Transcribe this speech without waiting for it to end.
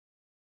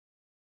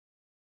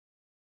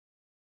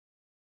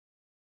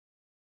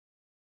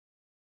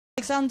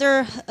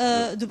Alexander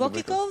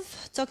Dubokikov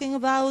talking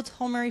about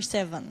HOMER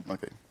 7.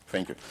 Okay,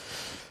 thank you.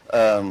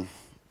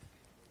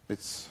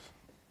 It's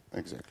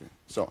exactly.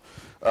 So,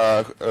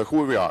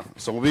 who we are?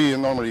 So we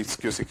normally, it's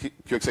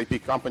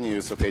QXIP company,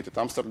 is located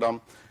in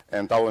Amsterdam,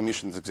 and our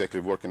mission is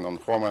exactly working on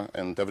HOMER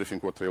and everything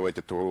what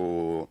related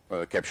to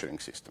capturing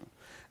system.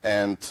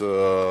 And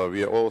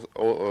we are all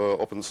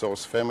open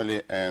source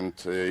family, and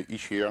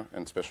each year,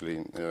 and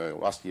especially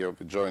last year,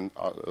 we joined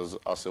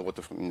us a lot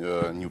of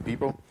new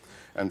people,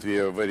 and we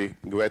are very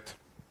glad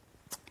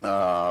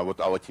what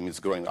our team is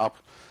growing up,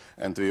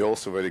 and we are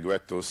also very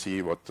glad to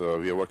see what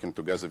we are working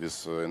together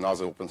with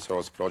other open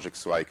source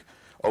projects like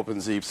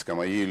OpenZips,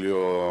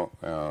 Camaillio,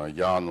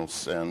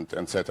 Janus, and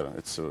etc.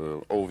 It's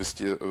all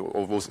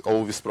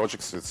these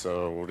projects. It's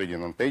already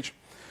on page,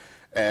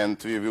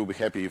 and we will be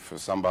happy if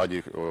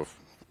somebody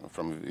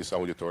from this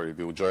auditory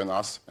will join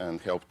us and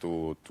help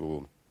to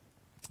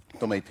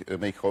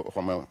make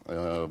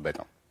HOMER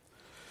better.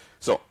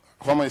 So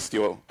HOMER is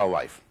still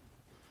alive.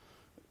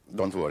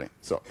 Don't worry.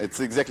 So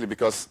it's exactly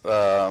because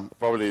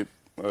probably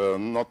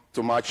not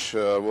too much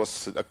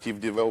was active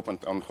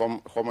development on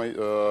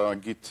HOMER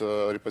Git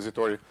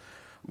repository,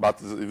 but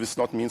this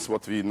not means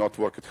what we not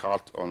worked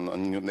hard on a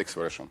next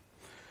version.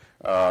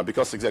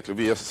 Because exactly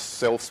we are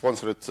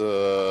self-sponsored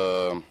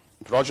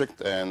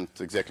project, and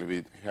exactly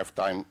we have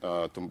time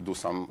to do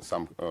some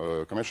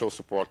commercial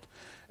support,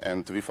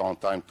 and we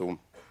found time to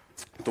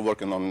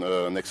working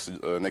on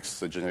next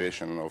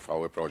generation of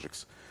our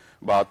projects.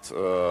 But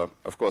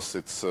of course,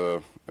 it's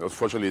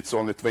unfortunately it's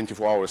only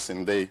 24 hours in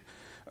a day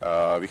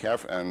we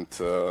have, and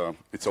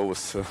it's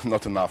always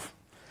not enough.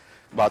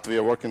 But we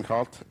are working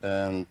hard,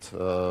 and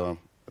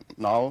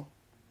now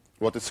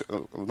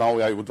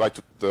I would like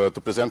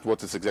to present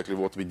what is exactly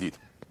what we did.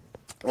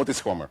 What is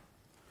HOMER?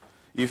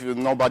 If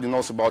nobody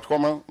knows about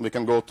HOMER, we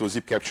can go to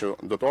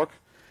zipcapture.org,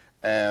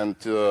 and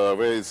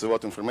there is a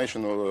lot of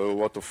information, a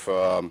lot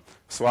of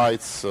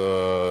slides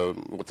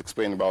what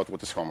explain about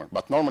what is HOMER.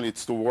 But normally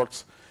it's two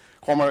words.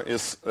 HOMER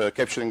is a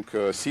capturing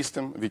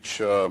system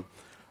which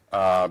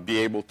be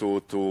able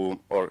to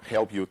or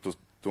help you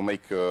to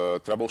make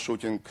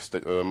troubleshooting,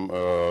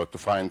 to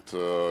find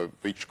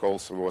which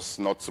calls was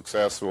not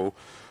successful,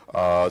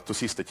 to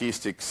see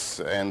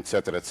statistics,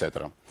 etc.,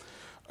 etc.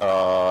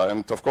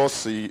 And of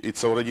course,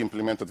 it's already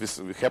implemented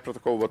with HEP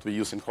protocol, what we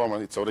use in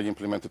HOMER. It's already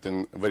implemented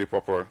in very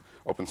popular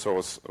open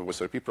source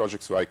WSRP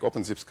projects like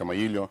OpenZips,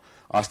 Camaillio,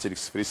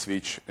 Asterix,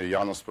 FreeSwitch,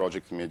 Janus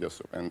project,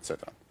 Mediasoup, and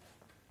etc.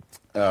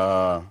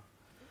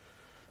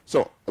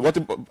 So,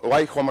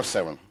 why HOMER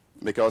 7?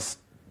 Because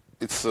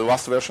its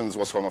last version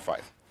was HOMER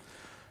 5.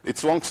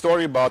 It's a long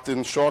story, but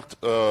in short,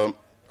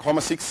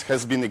 HOMER 6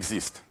 has been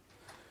exist.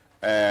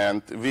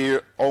 And we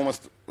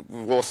almost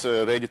was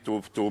ready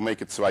to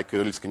make it like a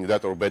release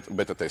candidate or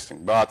beta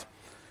testing. But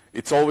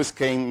it's always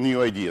came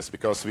new ideas,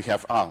 because we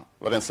have,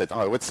 Lorenzo said,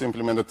 let's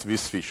implement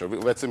this feature,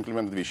 let's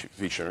implement this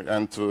feature.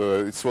 And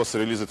it was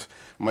released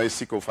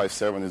MySQL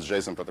 5.7, it's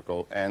JSON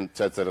protocol, and et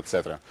cetera, et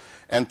cetera.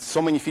 And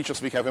so many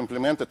features we have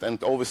implemented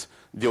and always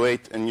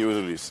delayed a new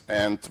release.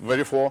 And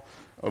therefore,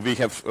 we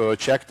have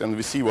checked and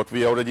we see what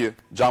we already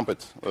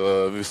jumped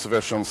with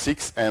version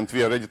 6, and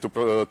we are ready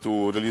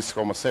to release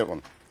HOMER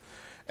 7.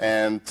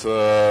 And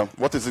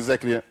what is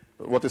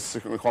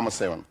HOMER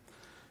 7?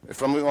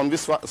 On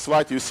this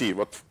slide you see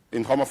what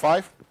in HOMER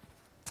 5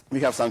 we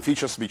have some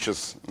features which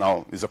is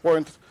now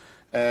disappointed,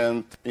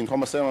 and in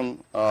HOMER 7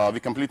 we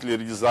completely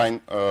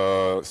redesigned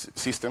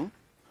system.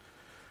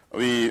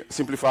 We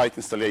simplified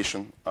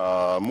installation,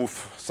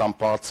 move some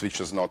parts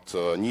which is not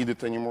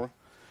needed anymore.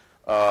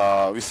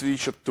 We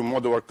switched to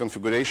modular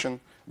configuration.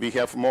 We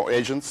have more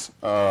agents,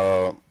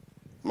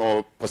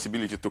 more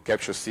possibility to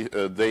capture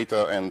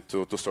data and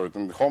to store it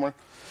in the HOMER.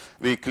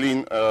 We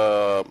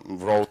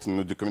wrote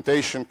new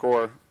documentation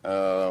core,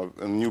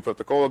 new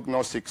protocol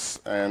agnostics,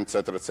 and et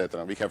cetera, et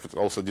cetera. We have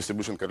also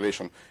distribution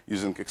correlation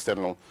using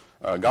external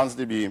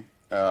GANSDB.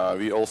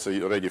 We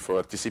also ready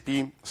for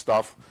TCP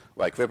stuff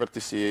like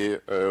WebRTC,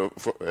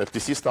 for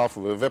RTC stuff,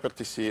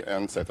 WebRTC,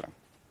 and et cetera.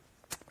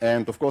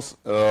 And of course,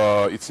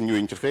 it's a new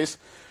interface,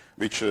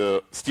 which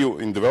still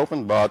in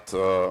development, but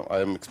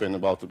I am explaining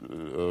about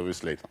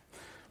this later.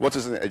 What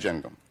is the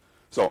agenda?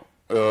 So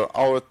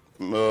our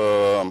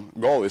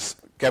goal is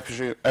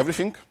capture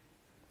everything,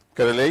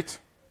 correlate,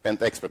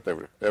 and export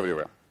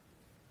everywhere.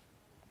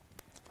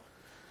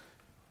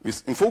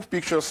 In full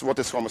pictures, what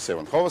is HOMER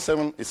 7? HOMER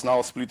 7 is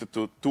now split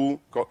into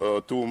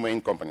two main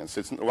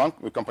components. One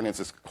component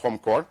is HOME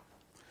Core,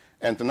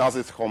 and another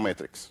is HOME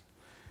Metrics.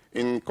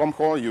 In HOME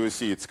Core, you will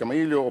see it's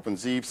Camaillio,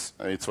 OpenZips,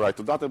 it's write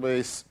to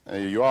database,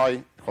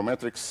 UI, HOME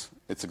Metrics.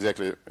 It's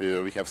exactly,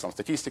 we have some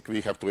statistics,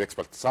 we have to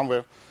export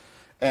somewhere.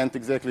 And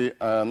exactly,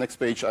 next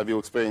page, I will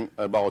explain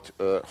about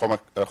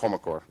HOMER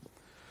Core.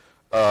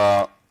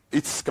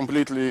 It's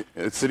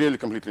really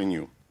completely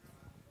new.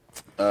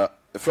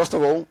 First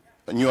of all,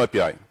 a new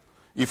API.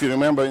 If you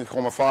remember in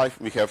HOMER 5,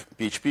 we have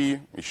PHP,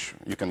 which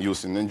you can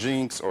use in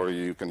Nginx or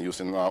you can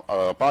use in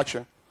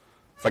Apache.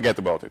 Forget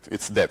about it,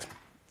 it's dead.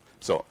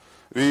 So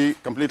we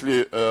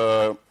completely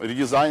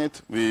redesigned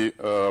it. We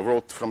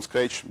wrote from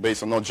scratch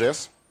based on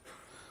Node.js,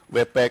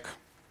 Webpack,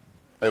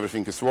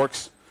 everything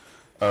works.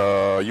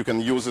 You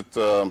can use it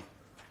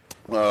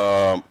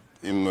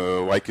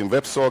like in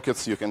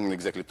WebSockets. You can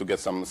exactly to get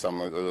some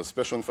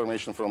special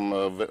information from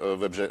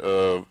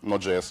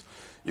Node.js.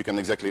 You can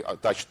exactly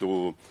attach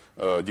to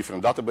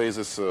different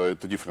databases,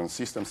 to different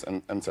systems,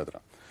 and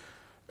etc.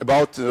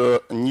 About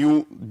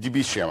new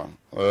DB schema.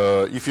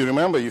 If you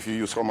remember, if you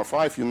use HOMER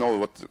 5, you know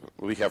what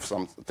we have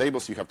some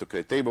tables. You have to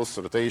create tables,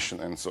 rotation,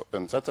 and so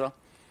etc.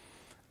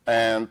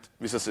 And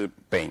this is a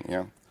pain,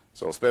 yeah.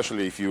 So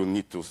especially if you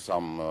need to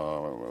some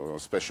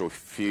special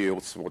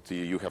fields, what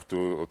you have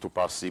to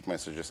parse zip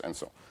messages and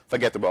so.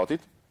 Forget about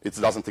it. It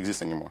doesn't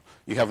exist anymore.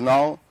 You have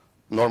now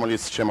normally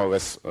it's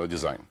schema-less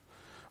design.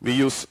 We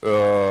use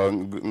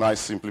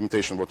nice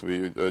implementation what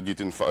we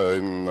did in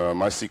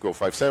MySQL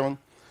 5.7.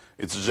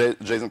 It's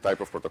JSON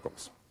type of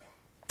protocols.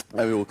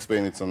 I will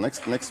explain it on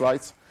next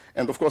slides.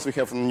 And of course, we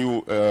have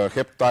new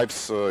HEP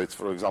types. It's,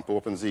 for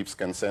example, OpenZip,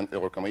 ScanSend,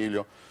 or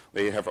Camellia.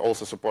 They have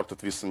also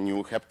supported with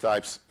new HEP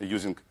types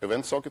using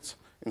event sockets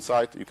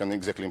inside. You can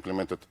exactly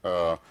implement it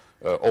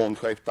own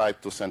HEP type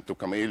to send to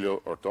Camellia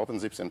or to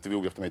OpenZip, and it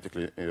will be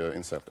automatically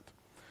inserted.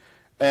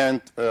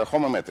 And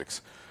HOMER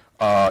metrics.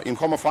 In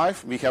HOMER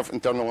 5, we have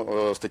internal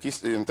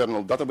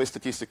database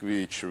statistic,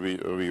 which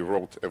we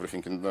wrote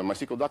everything in the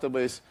MySQL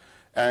database.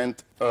 And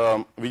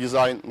we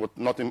designed what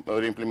not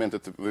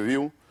re-implemented the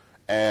view.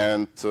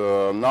 And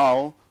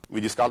now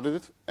we discarded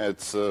it.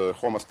 It's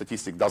HOMER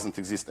statistic doesn't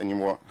exist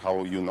anymore,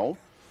 how you know.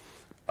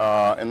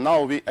 And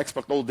now we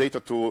export all data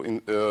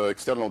to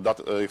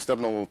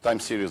external time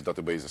series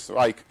databases,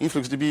 like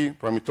InfluxDB,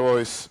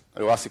 Prometheus,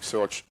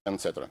 Elasticsearch,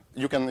 etc.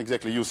 You can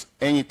exactly use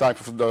any type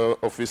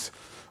of this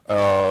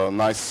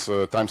nice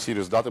time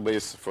series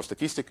database for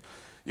statistic.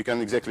 You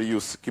can exactly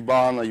use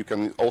Kibana. You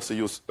can also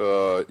use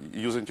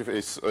user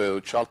interface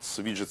charts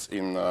widgets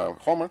in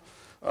HOMER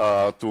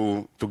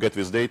to get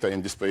this data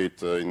and display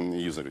it in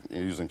user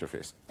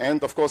interface.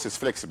 And of course, it's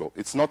flexible.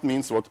 It's not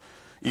means what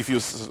if you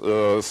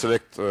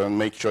select and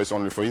make choice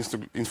only for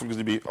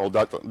InfluxDB,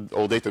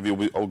 all data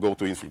will all go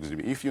to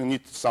InfluxDB. If you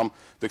need some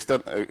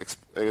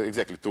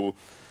exactly to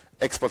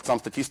export some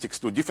statistics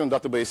to different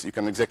database, you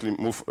can exactly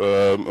move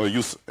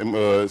use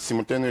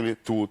simultaneously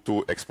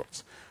two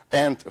exports.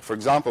 And for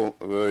example,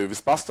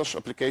 with Pastash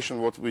application,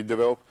 what we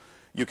develop,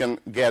 you can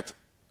get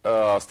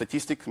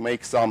statistic,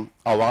 make some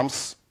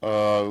alarms,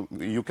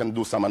 you can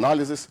do some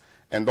analysis,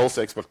 and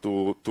also export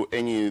to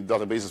any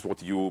databases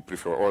what you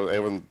prefer, or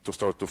even to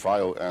store to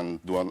file and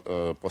do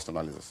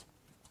post-analysis.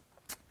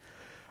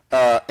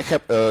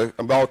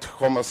 About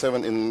HOMER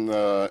 7 in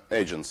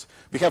agents.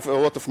 We have a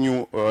lot of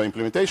new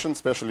implementation,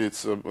 especially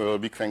it's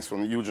big thanks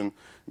from Eugen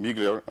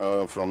Bigler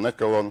from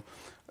NetColon.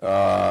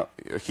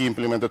 He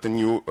implemented a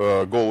new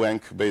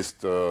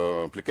Golang-based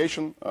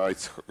application.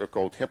 It's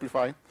called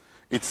Haplify.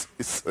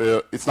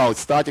 It's now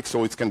static,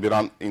 so it can be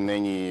run in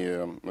any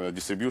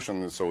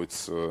distribution. So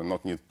it's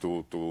not need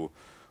to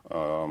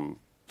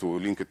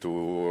link it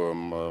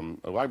to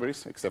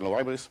libraries, external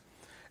libraries.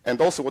 And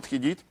also, what he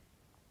did,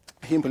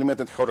 he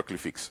implemented Oracle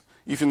fix.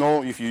 If you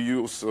know, if you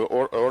use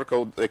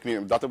Oracle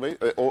ECME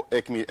database or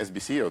ECME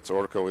SBC, or it's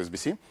Oracle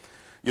SBC,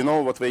 you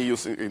know what they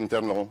use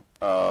internal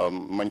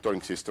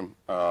monitoring system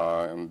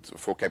and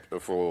for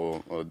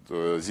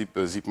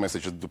zip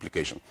message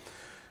duplication.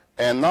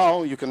 And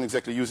now you can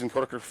exactly using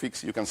Oracle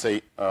fix, you can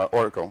say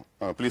Oracle,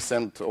 please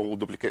send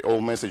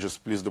all messages,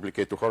 please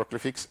duplicate to Oracle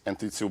fix,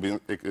 and it will be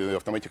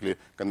automatically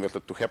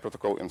converted to HEP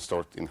protocol and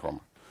stored in HOMER.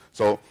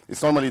 So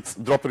it's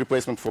drop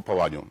replacement for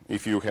Palladium.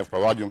 If you have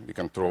Palladium, you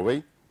can throw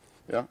away,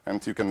 yeah,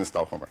 and you can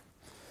install HOMER.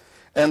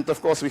 And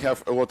of course, we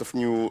have a lot of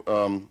new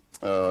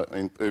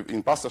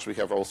in Pastash. We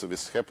have also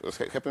this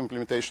HEP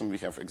implementation. We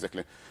have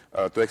exactly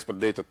to export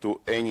data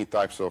to any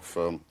types of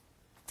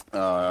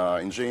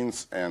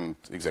engines, and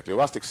exactly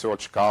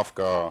Elasticsearch,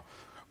 Kafka,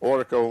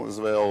 Oracle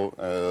as well,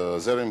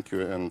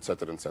 ZeroMQ, and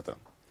etc. etc.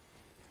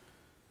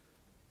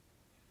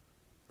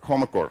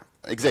 HOMER core.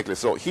 Exactly.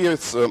 So here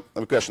it's a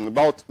question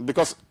about,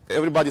 because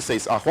everybody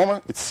says,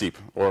 HOMER, it's SIP,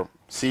 or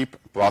SIP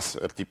plus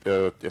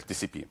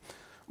RTCP.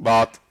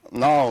 But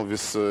now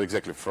this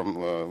exactly from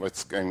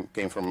what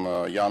came from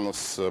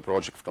Janus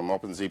project from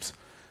OpenZips,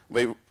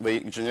 they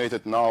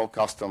generated now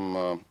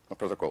custom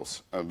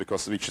protocols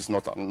because which is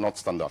not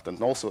standard,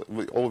 and also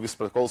all these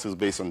protocols is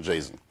based on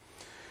JSON.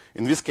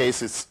 In this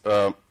case, it's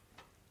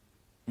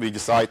we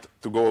decide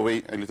to go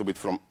away a little bit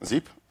from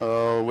zip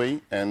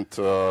way and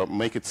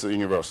make it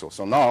universal.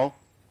 So now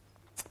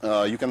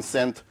you can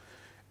send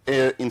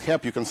in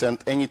HEP, you can send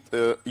any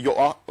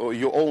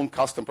your own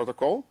custom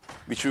protocol,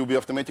 which will be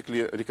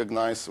automatically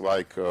recognized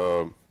like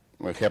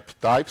HEP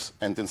types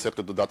and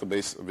inserted to the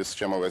database with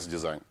schema-less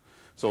design.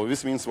 So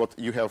this means what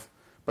you have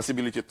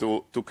possibility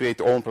to create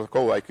your own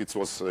protocol like it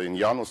was in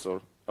Janus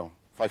or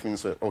 5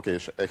 minutes. Okay,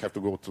 I have to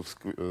go to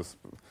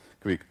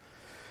quick.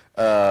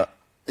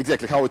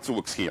 Exactly how it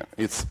looks here.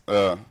 It's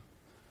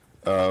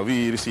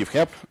we receive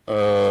HEP,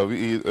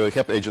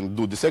 HEP agent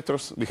do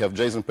dissectors. We have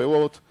JSON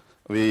payload.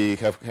 We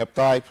have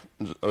type,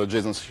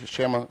 JSON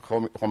schema,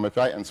 home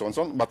API, and so on and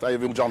so on. But I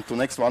will jump to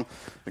next one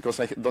because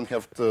I don't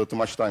have too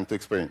much time to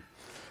explain.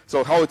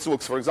 So how it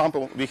looks, for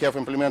example, we have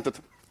implemented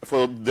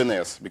for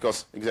DNS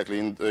because exactly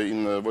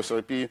in voice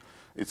IP,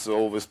 it's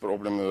always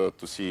problem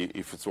to see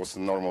if it was a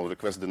normal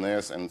request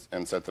DNS and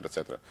et cetera, et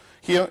cetera.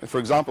 Here, for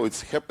example,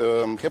 it's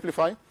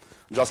Haplify,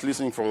 just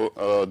listening for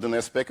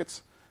DNS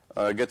packets.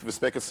 Get these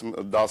packets,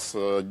 does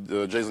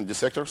JSON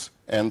dissectors,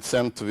 and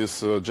send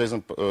this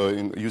JSON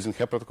using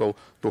HEP protocol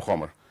to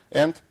HOMER.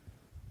 And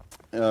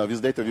this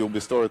data will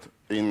be stored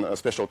in a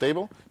special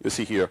table. You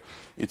see here,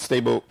 it's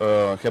table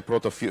HEP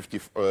proto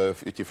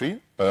 53,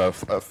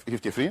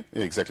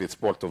 exactly, it's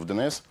port of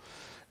DNS.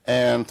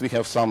 And we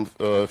have some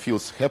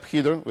fields HEP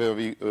header, where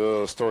we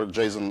store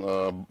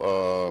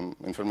JSON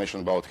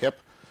information about HEP,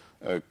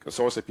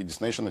 source IP,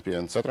 destination IP,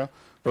 etc.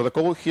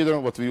 Protocol header,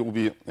 what will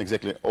be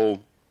exactly all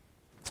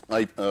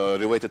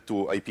related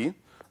to IP,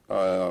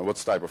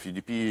 what's type of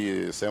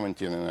UDP,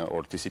 17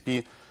 or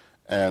TCP,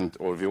 and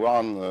or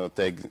V1,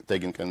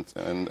 tagging,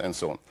 and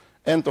so on.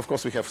 And of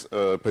course, we have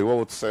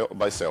payload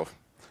by self,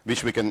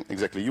 which we can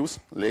exactly use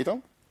later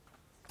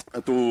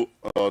to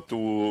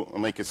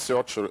make a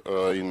search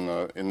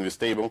in this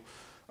table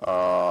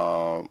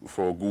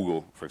for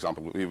Google, for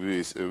example.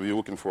 We're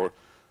looking for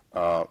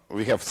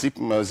we have zip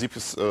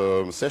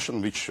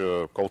session which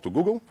call to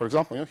Google, for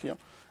example, here.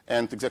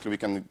 And exactly, we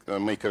can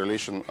make a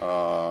relation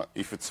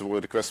if it's a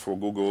request for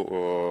Google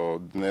or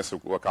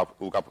DNS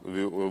lookup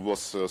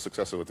was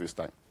successful at this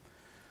time.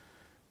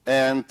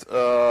 And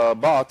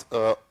but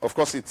of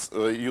course, it's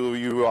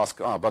you ask,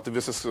 but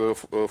this is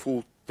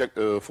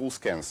full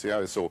scans,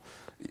 yeah. So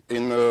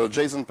in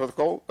JSON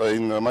protocol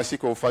in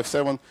MySQL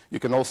 5.7, you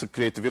can also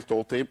create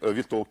virtual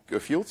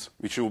fields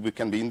which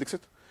can be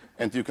indexed.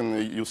 And you can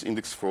use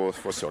index for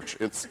search.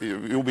 It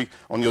will be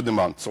on your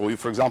demand. So, if,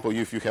 for example,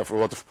 if you have a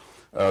lot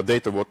of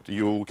data, what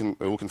you're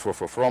looking for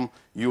from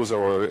user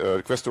or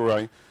request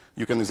URI,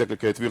 you can exactly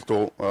create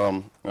virtual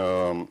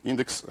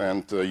index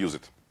and use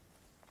it.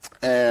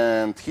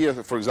 And here,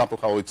 for example,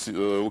 how it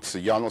looks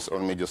Janus or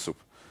MediaSoup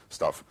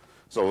stuff.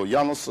 So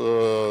Janus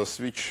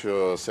switch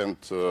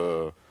sent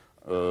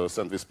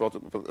this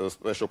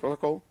special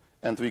protocol,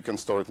 and we can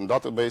store it in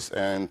database,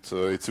 and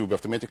it will be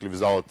automatically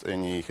without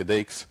any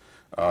headaches.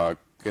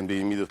 Can be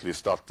immediately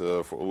start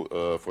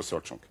for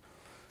searching.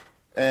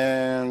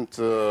 And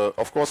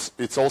of course,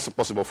 it's also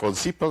possible for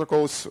zip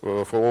protocols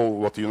for all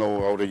what you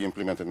know already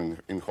implemented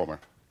in HOMER.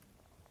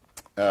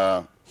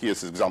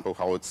 Here's an example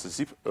how it's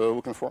zip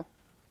looking for.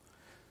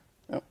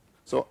 Yeah.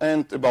 So,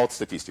 and about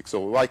statistics.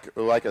 So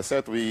like I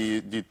said, we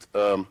did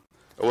a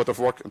lot of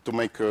work to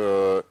make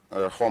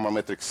HOMER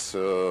metrics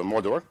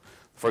modular.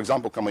 For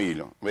example,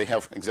 Kamailio, we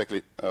have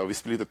exactly, we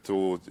split it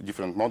to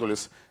different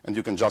modules, and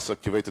you can just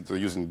activate it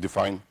using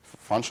define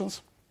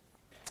functions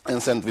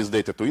and send this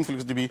data to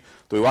InfluxDB,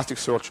 to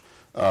Elasticsearch,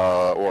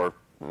 or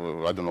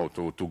I don't know,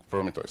 to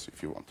Prometheus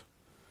if you want.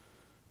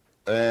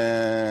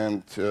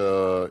 And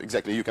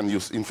exactly, you can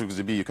use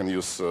InfluxDB, you can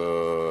use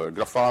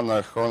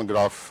Grafana,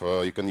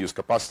 HornGraph, you can use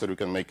capacitor, you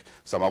can make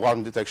some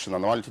alarm detection,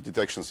 anomaly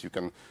detections, you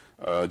can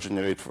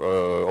generate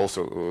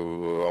also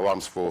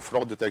alarms for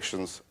fraud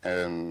detections,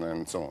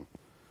 and so on.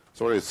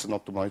 Sorry, it's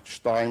not too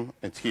much time.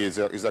 And here is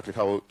exactly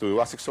how to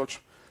Elasticsearch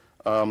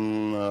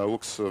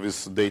looks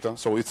with data.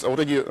 So it's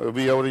already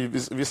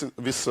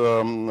this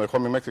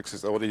HOMER metrics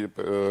is already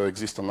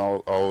exists on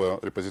our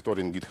repository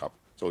in GitHub.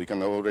 So you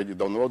can already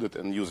download it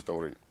and use it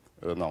already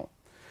now.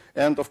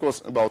 And of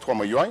course, about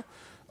HOMER UI,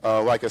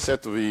 like I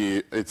said,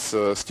 it's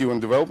still in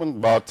development,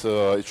 but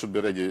it should be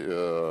ready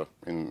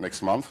in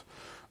next month.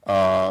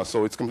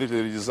 So it's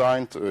completely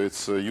redesigned.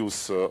 It's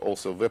use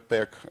also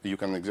Webpack. You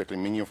can exactly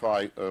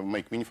minify,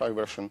 make minify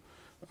version,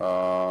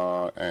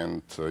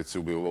 and it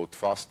will be load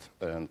fast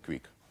and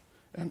quick.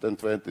 And then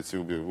it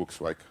will be looks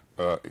like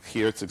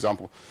here. It's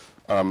example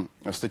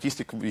a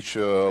statistic which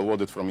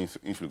loaded from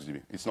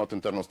InfluxDB. It's not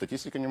internal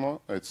statistic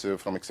anymore. It's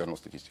from external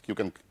statistic. You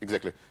can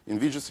exactly in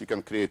widgets you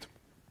can create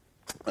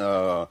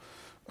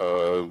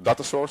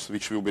data source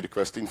which will be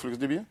request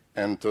InfluxDB,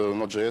 and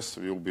Node.js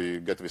will be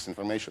get this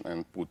information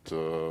and put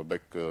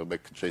back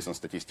JSON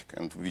statistic,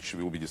 and which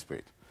will be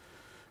displayed.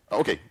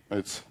 Okay,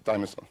 it's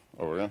time is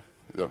over. Yeah,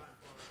 yeah.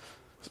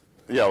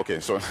 Yeah, okay,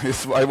 so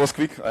I was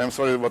quick. I'm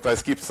sorry, but I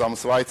skipped some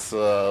slides,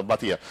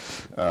 but yeah,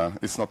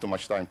 it's not too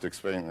much time to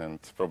explain, and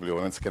probably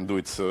Lorenzo can do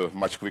it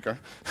much quicker.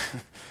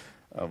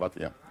 But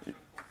yeah.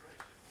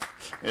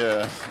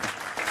 Yeah.